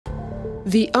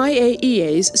The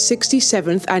IAEA's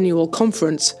 67th annual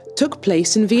conference took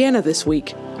place in Vienna this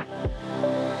week.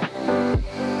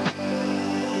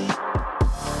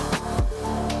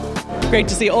 Great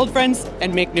to see old friends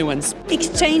and make new ones.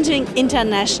 Exchanging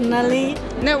internationally.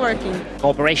 Networking.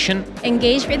 Cooperation.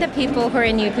 Engage with the people who are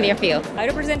in nuclear field.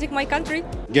 Representing my country.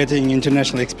 Getting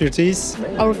international expertise.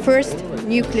 Our first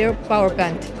nuclear power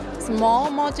plant.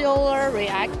 Small modular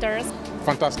reactors.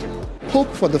 Fantastic.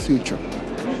 Hope for the future.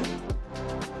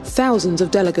 Thousands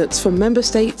of delegates from member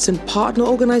states and partner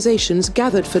organizations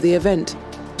gathered for the event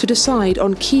to decide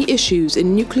on key issues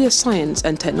in nuclear science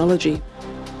and technology.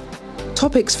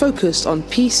 Topics focused on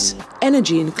peace,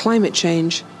 energy and climate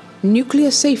change,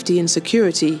 nuclear safety and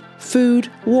security,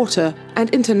 food, water, and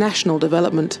international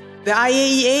development. The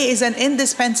IAEA is an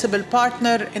indispensable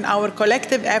partner in our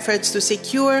collective efforts to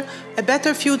secure a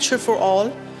better future for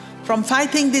all, from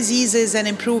fighting diseases and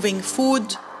improving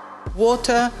food,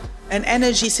 water, and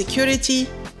energy security,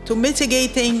 to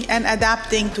mitigating and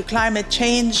adapting to climate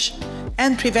change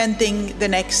and preventing the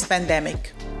next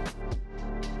pandemic.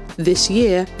 This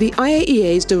year, the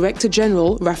IAEA's Director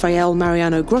General, Rafael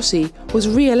Mariano Grossi, was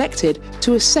re-elected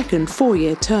to a second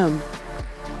four-year term.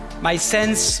 My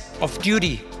sense of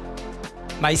duty,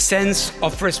 my sense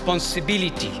of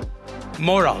responsibility,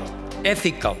 moral,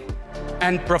 ethical,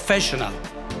 and professional,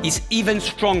 is even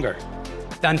stronger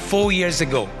than 4 years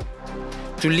ago.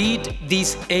 To lead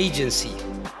this agency,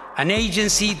 an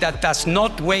agency that does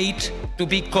not wait to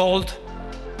be called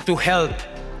to help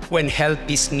when help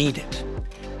is needed.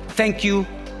 Thank you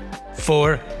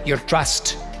for your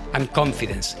trust and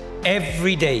confidence.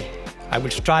 Every day, I will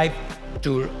strive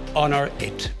to honor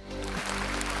it.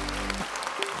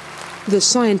 The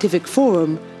Scientific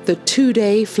Forum, the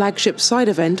two-day flagship side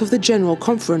event of the General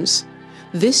Conference,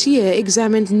 this year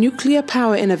examined nuclear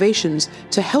power innovations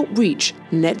to help reach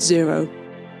net zero.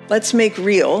 Let's make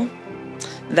real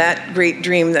that great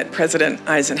dream that President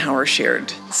Eisenhower shared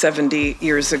 70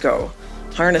 years ago,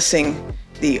 harnessing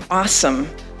the awesome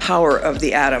power of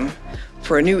the atom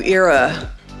for a new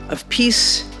era of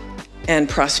peace and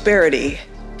prosperity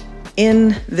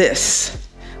in this,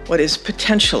 what is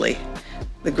potentially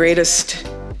the greatest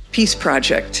peace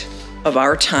project of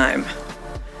our time,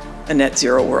 a net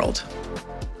zero world.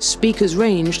 Speakers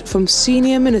ranged from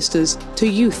senior ministers to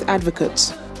youth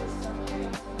advocates.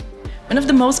 One of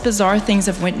the most bizarre things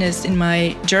I've witnessed in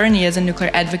my journey as a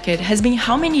nuclear advocate has been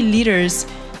how many leaders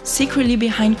secretly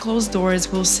behind closed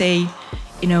doors will say,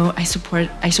 you know, I support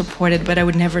it, but I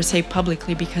would never say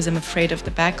publicly because I'm afraid of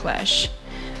the backlash.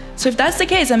 So if that's the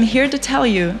case, I'm here to tell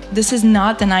you, this is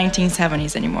not the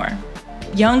 1970s anymore.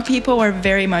 Young people are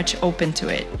very much open to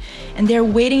it, and they're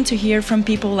waiting to hear from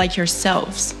people like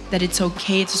yourselves that it's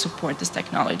okay to support this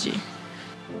technology.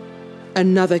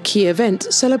 Another key event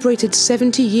celebrated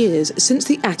 70 years since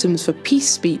the Atoms for Peace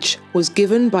speech was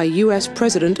given by US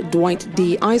President Dwight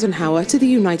D. Eisenhower to the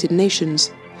United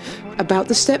Nations, about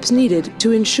the steps needed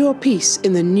to ensure peace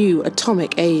in the new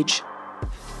atomic age.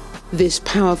 This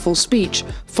powerful speech,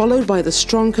 followed by the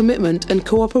strong commitment and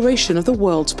cooperation of the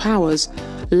world's powers,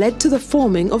 led to the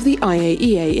forming of the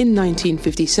IAEA in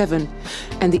 1957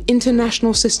 and the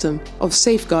International System of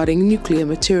Safeguarding Nuclear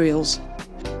Materials.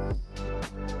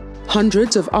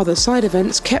 Hundreds of other side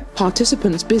events kept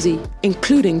participants busy,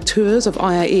 including tours of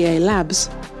IAEA labs,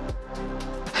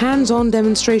 hands-on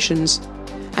demonstrations,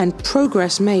 and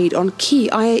progress made on key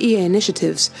IAEA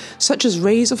initiatives such as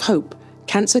Rays of Hope,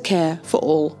 cancer care for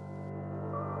all.